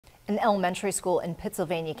An elementary school in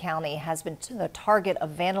Pittsylvania County has been the target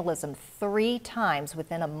of vandalism 3 times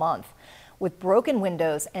within a month. With broken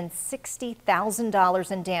windows and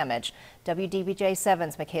 $60,000 in damage,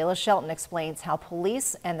 WDBJ7's Michaela Shelton explains how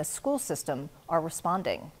police and the school system are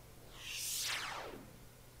responding.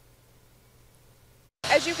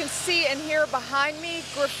 As you can see and hear behind me,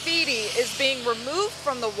 graffiti is being removed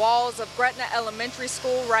from the walls of Gretna Elementary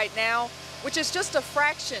School right now, which is just a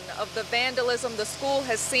fraction of the vandalism the school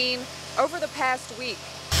has seen over the past week.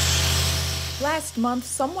 Last month,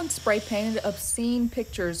 someone spray painted obscene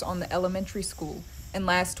pictures on the elementary school. And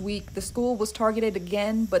last week, the school was targeted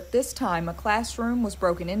again, but this time a classroom was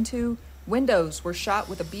broken into, windows were shot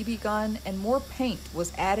with a BB gun, and more paint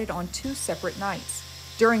was added on 2 separate nights.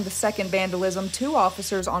 During the second vandalism, 2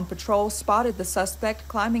 officers on patrol spotted the suspect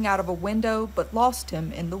climbing out of a window, but lost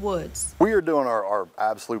him in the woods. We are doing our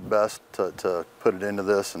absolute best to put it into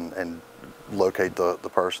this and locate the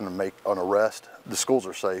person and make an arrest. The schools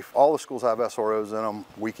are safe. All the schools have SROs in them.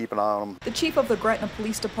 We keep an eye on them. The chief of the Gretna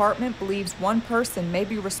Police Department believes one person may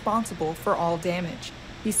be responsible for all damage.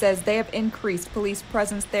 He says they have increased police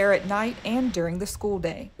presence there at night and during the school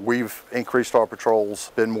day. We've increased our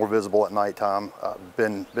patrols, been more visible at nighttime,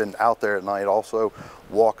 been out there at night also,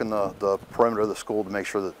 walking the perimeter of the school to make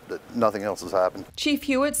sure that nothing else has happened. Chief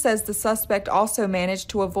Hewitt says the suspect also managed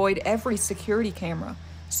to avoid every security camera.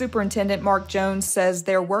 Superintendent Mark Jones says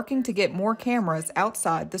they're working to get more cameras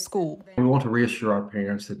outside the school. We want to reassure our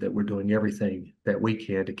parents that we're doing everything that we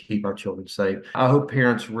can to keep our children safe. I hope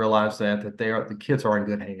parents realize that the kids are in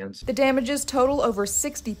good hands. The damages total over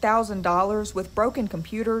 $60,000 with broken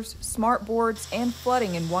computers, smart boards, and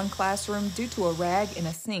flooding in one classroom due to a rag in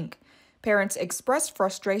a sink. Parents expressed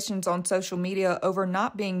frustrations on social media over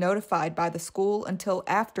not being notified by the school until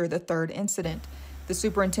after the 3rd incident. The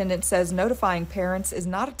superintendent says notifying parents is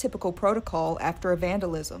not a typical protocol after a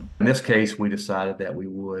vandalism. In this case, we decided that we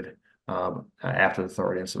would after the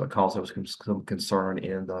 3rd incident because there was some concern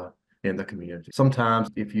in the community. Sometimes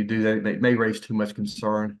if you do that, it may raise too much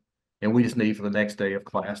concern, and we just need for the next day of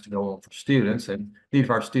class to go on for students and need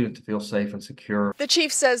for our students to feel safe and secure. The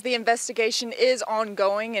chief says the investigation is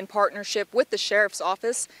ongoing in partnership with the sheriff's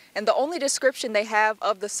office, and the only description they have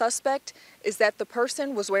of the suspect is that the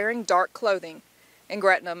person was wearing dark clothing. In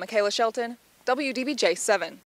Gretna, Michaela Shelton, WDBJ7.